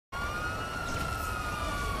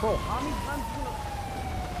Bro, how many times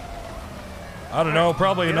I don't know,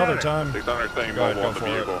 probably another time. 600 staying Go ahead, mobile go on the for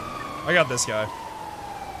it. vehicle. I got this guy.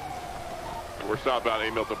 We're southbound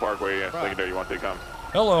 8 Milton Parkway. Yeah, secondary, you want to take on?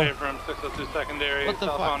 Hello. Hey, from 602 secondary, What the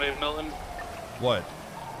southbound fuck? 8 Milton. What?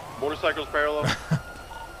 Motorcycles parallel.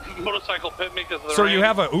 Motorcycle pit me because of the So rain. you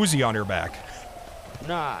have a Uzi on your back?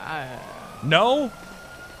 Nah, No?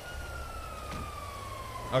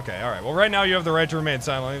 Okay, alright. Well, right now you have the right to remain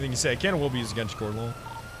silent. Anything you say can and will be used against your court law.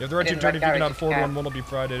 You have the right to attorney if you cannot afford one. One will be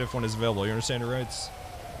provided if one is available. You understand your rights?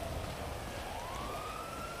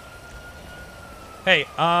 Hey,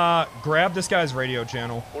 grab this guy's radio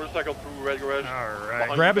channel. Motorcycle through red garage. Alright.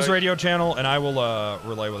 Grab his radio channel, and I will,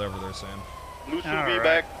 relay whatever they're saying. Moose will be Alright.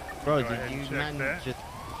 back. bro, Go did ahead and you check man that. just?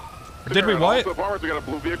 Did we what? Also, farmers, we got a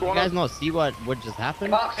blue vehicle You on guys us. not see what just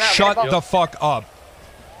happened? Shut the fuck up.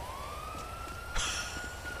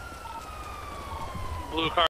 Blue car.